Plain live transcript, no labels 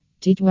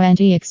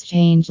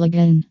T20exchange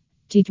Login.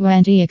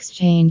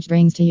 T20exchange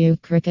brings to you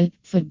cricket,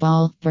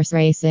 football, horse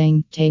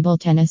racing, table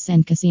tennis,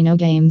 and casino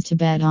games to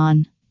bet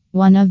on.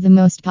 One of the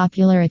most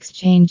popular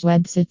exchange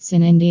websites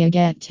in India.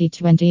 Get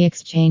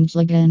T20exchange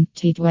Login.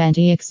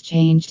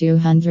 T20exchange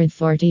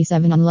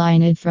 247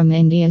 online from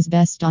India's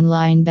best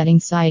online betting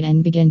site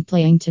and begin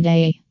playing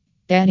today.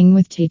 Betting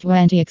with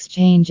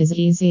T20exchange is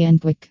easy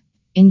and quick.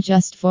 In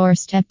just 4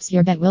 steps,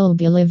 your bet will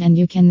be live and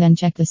you can then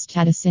check the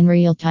status in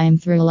real time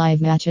through live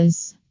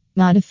matches.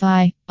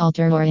 Modify,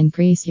 alter, or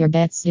increase your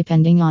bets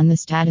depending on the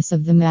status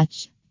of the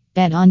match.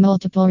 Bet on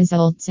multiple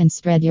results and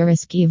spread your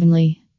risk evenly.